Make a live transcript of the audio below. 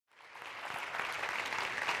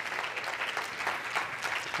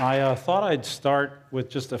I thought I'd start with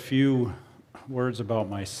just a few words about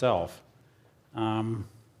myself. I'm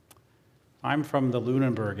from the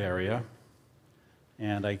Lunenburg area,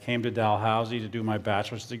 and I came to Dalhousie to do my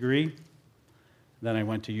bachelor's degree. Then I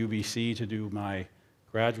went to UBC to do my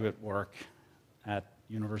graduate work at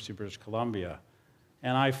University of British Columbia.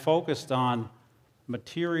 And I focused on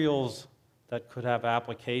materials that could have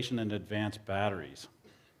application in advanced batteries.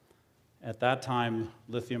 At that time,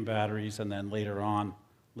 lithium batteries, and then later on,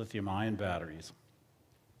 lithium-ion batteries.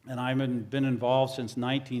 And I've been involved since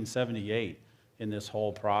 1978 in this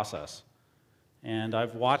whole process. And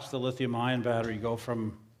I've watched the lithium-ion battery go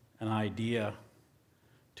from an idea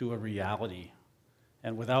to a reality.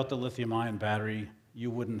 And without the lithium-ion battery, you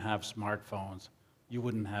wouldn't have smartphones, you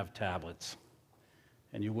wouldn't have tablets,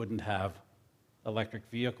 and you wouldn't have electric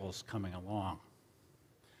vehicles coming along.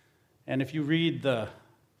 And if you read the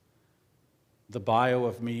bio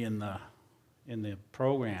of me in the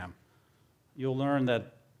program, you'll learn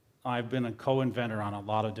that I've been a co-inventor on a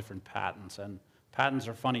lot of different patents, and patents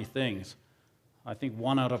are funny things. I think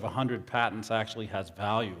 1 out of 100 patents actually has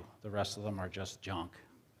value. The rest of them are just junk.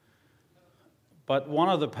 But one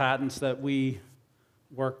of the patents that we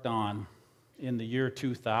worked on in the year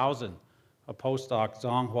 2000, a postdoc,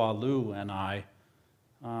 Zhonghua Liu, and I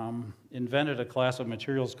invented a class of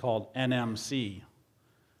materials called NMC.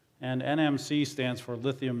 And NMC stands for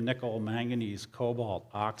lithium nickel manganese cobalt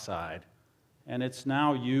oxide. And it's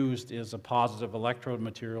now used as a positive electrode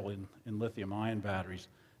material in lithium-ion batteries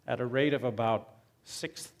at a rate of about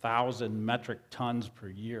 6,000 metric tons per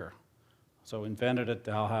year. So invented at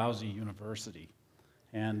Dalhousie University.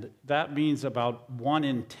 And that means about 1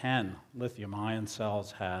 in 10 lithium-ion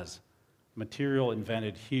cells has material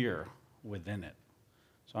invented here within it.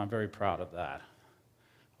 So I'm very proud of that.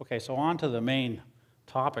 Okay, so on to the main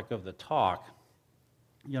topic of the talk.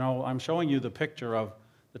 You know, I'm showing you the picture of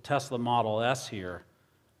the Tesla Model S here.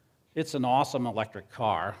 It's an awesome electric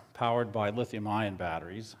car powered by lithium-ion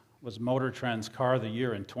batteries. It was Motor Trend's Car of the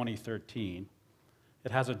Year in 2013.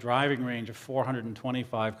 It has a driving range of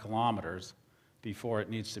 425 kilometers before it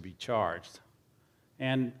needs to be charged.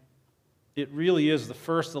 And it really is the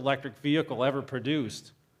first electric vehicle ever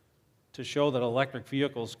produced to show that electric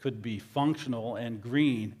vehicles could be functional and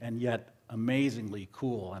green and yet amazingly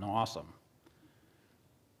cool and awesome.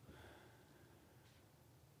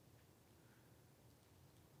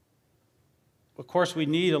 Of course, we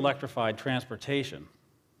need electrified transportation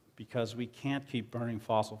because we can't keep burning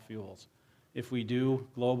fossil fuels. If we do,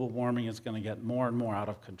 global warming is going to get more and more out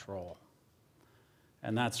of control.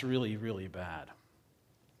 And that's really, really bad.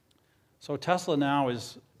 So Tesla now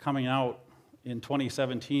is coming out in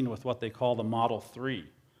 2017 with what they call the Model 3.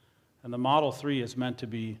 And the Model 3 is meant to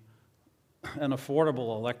be an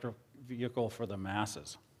affordable electric vehicle for the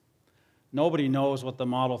masses. Nobody knows what the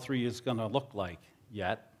Model 3 is going to look like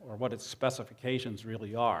yet, or what its specifications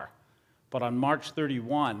really are. But on March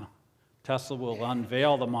 31, Tesla will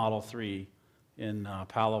unveil the Model 3 in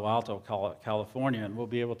Palo Alto, California, and we'll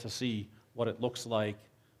be able to see what it looks like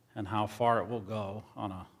and how far it will go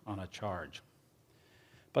on a charge.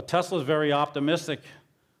 But Tesla is very optimistic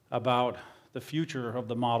about the future of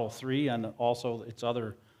the Model 3 and also its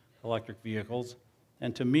other electric vehicles,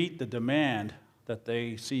 and to meet the demand that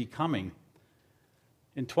they see coming.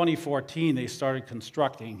 In 2014, they started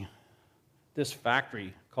constructing this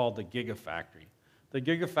factory called the Gigafactory. The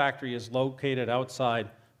Gigafactory is located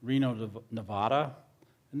outside Reno, Nevada,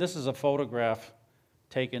 and this is a photograph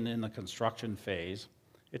taken in the construction phase.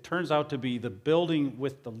 It turns out to be the building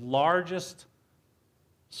with the largest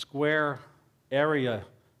square area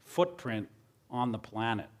footprint on the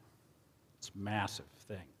planet. It's a massive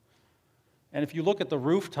thing. And if you look at the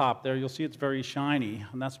rooftop there, you'll see it's very shiny,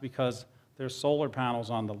 and that's because there's solar panels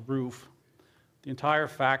on the roof. The entire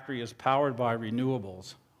factory is powered by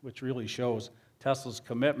renewables, which really shows Tesla's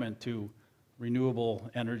commitment to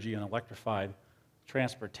renewable energy and electrified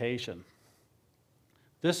transportation.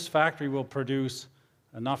 This factory will produce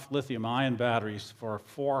enough lithium-ion batteries for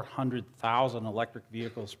 400,000 electric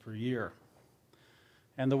vehicles per year.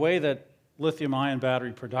 And the way that lithium-ion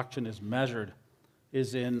battery production is measured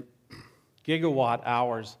is in gigawatt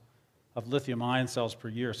hours of lithium-ion cells per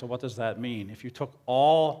year. So what does that mean? If you took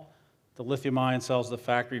all the lithium-ion cells the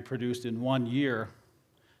factory produced in 1 year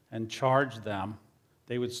and charged them,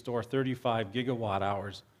 they would store 35 gigawatt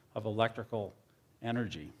hours of electrical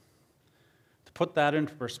energy. To put that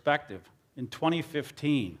into perspective, in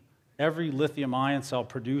 2015, every lithium-ion cell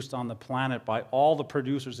produced on the planet by all the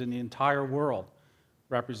producers in the entire world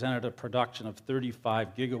represented a production of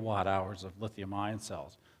 35 gigawatt hours of lithium-ion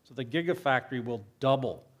cells. So the Gigafactory will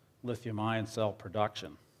double lithium-ion cell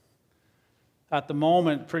production. At the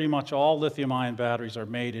moment, pretty much all lithium-ion batteries are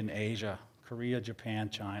made in Asia, Korea, Japan,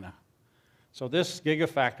 China. So this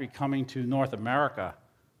gigafactory coming to North America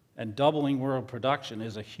and doubling world production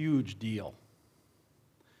is a huge deal.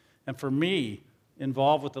 And for me,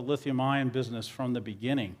 involved with the lithium-ion business from the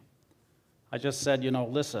beginning, I just said,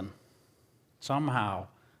 listen, somehow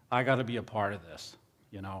I got to be a part of this,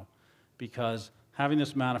 because having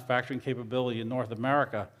this manufacturing capability in North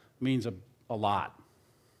America means a lot.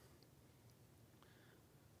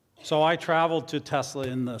 So I traveled to Tesla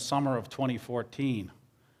in the summer of 2014,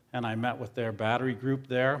 and I met with their battery group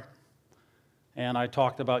there, and I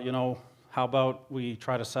talked about, how about we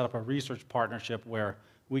try to set up a research partnership where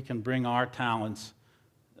we can bring our talents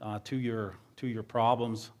to your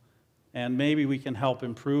problems, and maybe we can help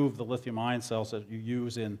improve the lithium-ion cells that you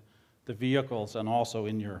use in the vehicles and also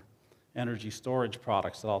in your energy storage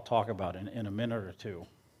products that I'll talk about in a minute or two.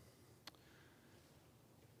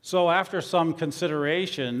 So after some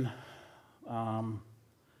consideration,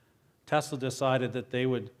 Tesla decided that they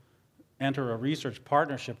would enter a research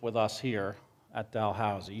partnership with us here at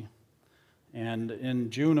Dalhousie. And in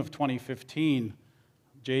June of 2015,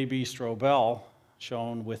 J.B. Strobel,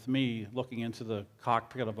 shown with me looking into the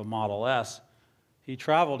cockpit of a Model S, he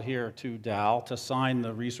traveled here to Dal to sign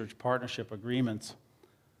the research partnership agreements.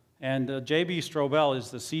 And J.B. Strobel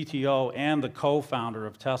is the CTO and the co-founder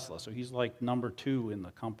of Tesla, so he's like number 2 in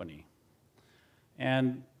the company.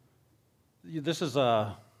 And this is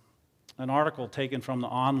an article taken from the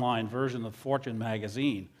online version of Fortune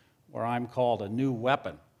magazine, where I'm called a new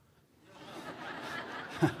weapon.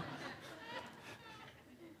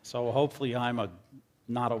 So hopefully I'm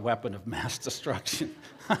not a weapon of mass destruction.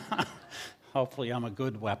 Hopefully I'm a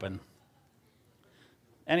good weapon.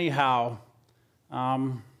 Anyhow,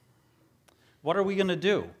 what are we going to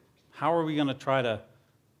do? How are we going to try to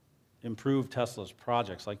improve Tesla's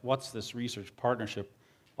projects? Like, what's this research partnership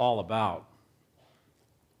all about?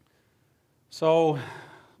 So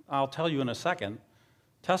I'll tell you in a second.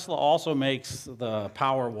 Tesla also makes the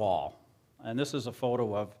Powerwall, and this is a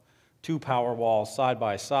photo of 2 Powerwalls side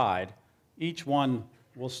by side. Each one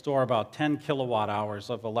will store about 10 kilowatt hours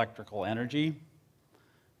of electrical energy,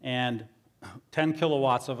 and 10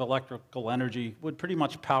 kilowatts of electrical energy would pretty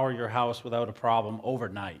much power your house without a problem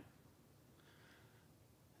overnight.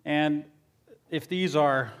 And if these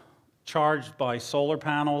are charged by solar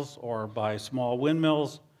panels or by small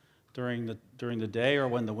windmills during the day or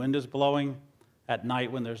when the wind is blowing, at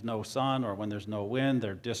night when there's no sun or when there's no wind,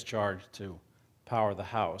 they're discharged to power the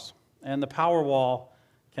house. And the Powerwall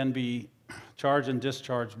can be charged and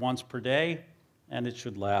discharged once per day, and it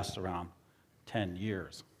should last around 10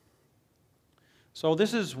 years. So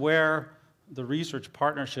this is where the research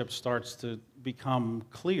partnership starts to become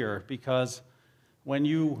clear, because when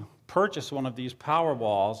you purchase one of these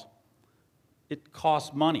Powerwalls, it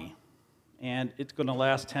costs money, and it's going to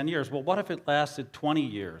last 10 years. Well, what if it lasted 20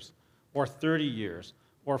 years, or 30 years,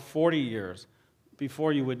 or 40 years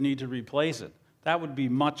before you would need to replace it? That would be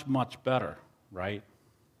much, much better, right?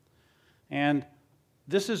 And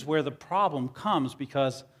this is where the problem comes,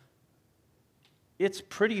 because it's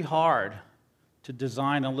pretty hard to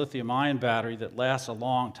design a lithium-ion battery that lasts a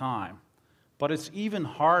long time, but it's even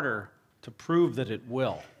harder to prove that it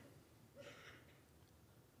will.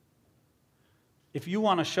 If you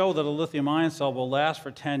want to show that a lithium-ion cell will last for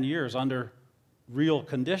 10 years under real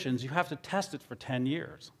conditions, you have to test it for 10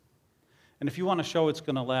 years. And if you want to show it's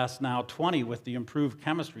going to last now 20 with the improved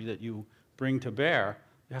chemistry that you bring to bear,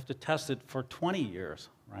 you have to test it for 20 years,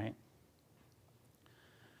 right?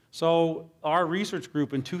 So our research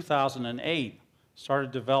group in 2008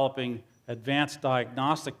 started developing advanced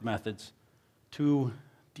diagnostic methods to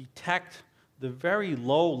detect the very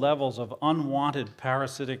low levels of unwanted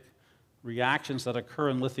parasitic reactions that occur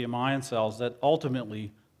in lithium-ion cells that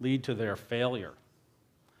ultimately lead to their failure.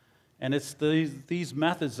 And it's these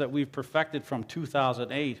methods that we've perfected from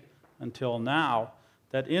 2008 until now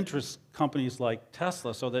that interest companies like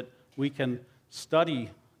Tesla, so that we can study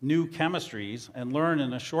new chemistries and learn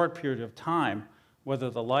in a short period of time whether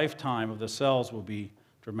the lifetime of the cells will be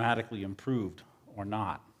dramatically improved or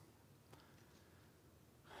not.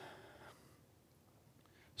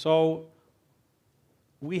 So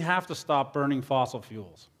we have to stop burning fossil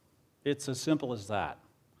fuels. It's as simple as that.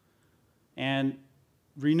 And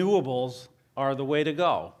renewables are the way to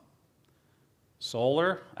go.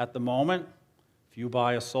 Solar, at the moment, if you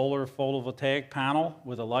buy a solar photovoltaic panel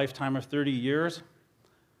with a lifetime of 30 years,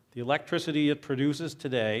 the electricity it produces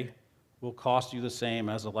today will cost you the same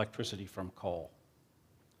as electricity from coal.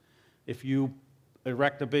 If you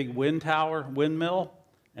erect a big windmill,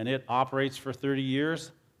 and it operates for 30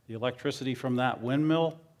 years, the electricity from that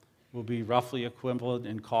windmill will be roughly equivalent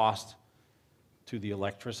in cost to the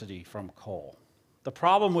electricity from coal. The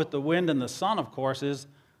problem with the wind and the sun, of course, is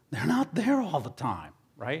they're not there all the time,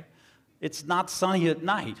 right? It's not sunny at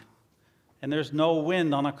night, and there's no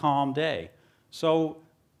wind on a calm day. So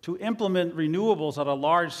to implement renewables at a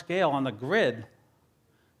large scale on the grid,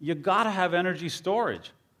 you got to have energy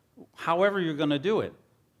storage, however you're going to do it.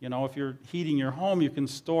 You know, if you're heating your home, you can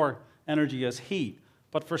store energy as heat.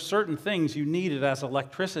 But for certain things, you need it as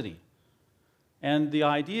electricity. And the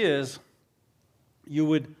idea is you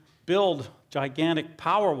would build gigantic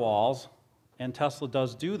power walls, and Tesla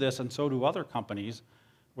does do this, and so do other companies,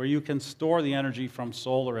 where you can store the energy from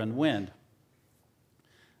solar and wind.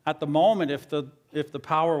 At the moment, if the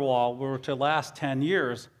power wall were to last 10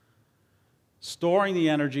 years, storing the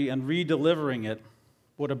energy and redelivering it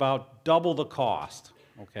would about double the cost,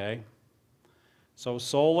 okay? So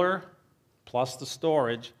solar plus the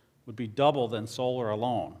storage would be double than solar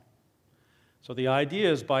alone. So the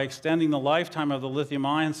idea is by extending the lifetime of the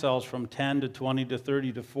lithium-ion cells from 10 to 20 to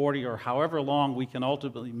 30 to 40, or however long we can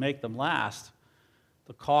ultimately make them last,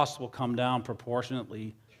 the cost will come down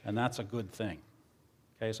proportionately, and that's a good thing.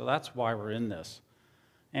 Okay, so that's why we're in this.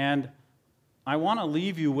 And I want to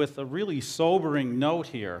leave you with a really sobering note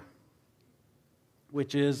here,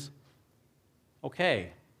 which is,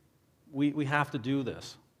 okay, we have to do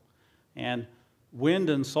this. And wind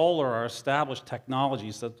and solar are established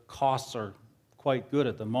technologies that costs are quite good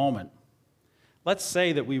at the moment. Let's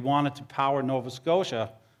say that we wanted to power Nova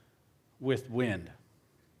Scotia with wind.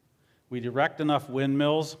 We'd erect enough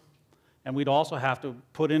windmills, and we'd also have to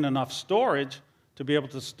put in enough storage to be able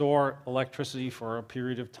to store electricity for a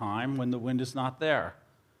period of time when the wind is not there.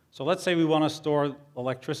 So let's say we want to store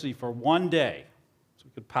electricity for 1 day. So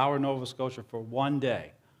we could power Nova Scotia for 1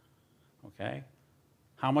 day. Okay?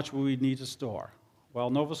 How much would we need to store? Well,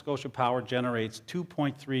 Nova Scotia Power generates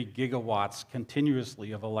 2.3 gigawatts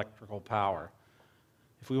continuously of electrical power.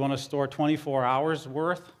 If we want to store 24 hours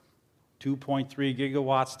worth, 2.3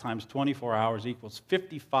 gigawatts times 24 hours equals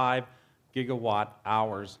 55 gigawatt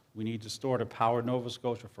hours we need to store to power Nova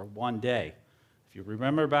Scotia for 1 day. If you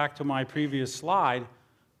remember back to my previous slide,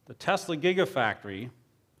 the Tesla Gigafactory,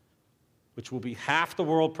 which will be half the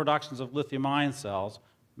world productions of lithium-ion cells,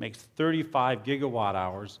 makes 35 gigawatt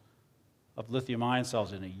hours of lithium-ion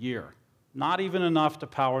cells in a year. Not even enough to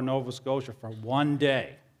power Nova Scotia for 1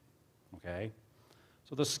 day, okay?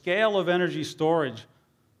 So the scale of energy storage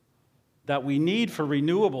that we need for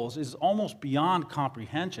renewables is almost beyond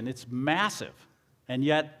comprehension. It's massive. And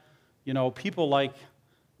yet, you know, people like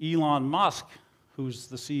Elon Musk, who's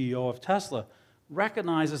the CEO of Tesla,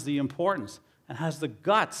 recognizes the importance and has the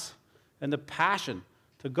guts and the passion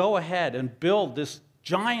to go ahead and build this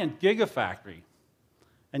giant gigafactory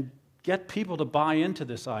and get people to buy into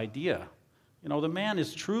this idea. You know, the man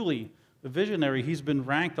is truly a visionary. He's been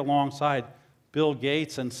ranked alongside Bill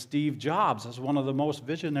Gates and Steve Jobs as one of the most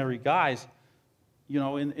visionary guys, you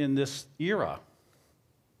know, in this era.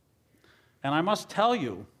 And I must tell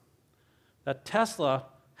you that Tesla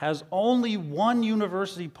has only one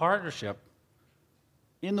university partnership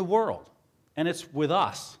in the world, and it's with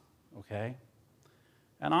us, okay?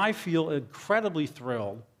 And I feel incredibly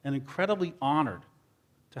thrilled and incredibly honored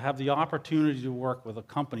to have the opportunity to work with a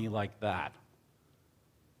company like that.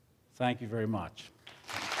 Thank you very much.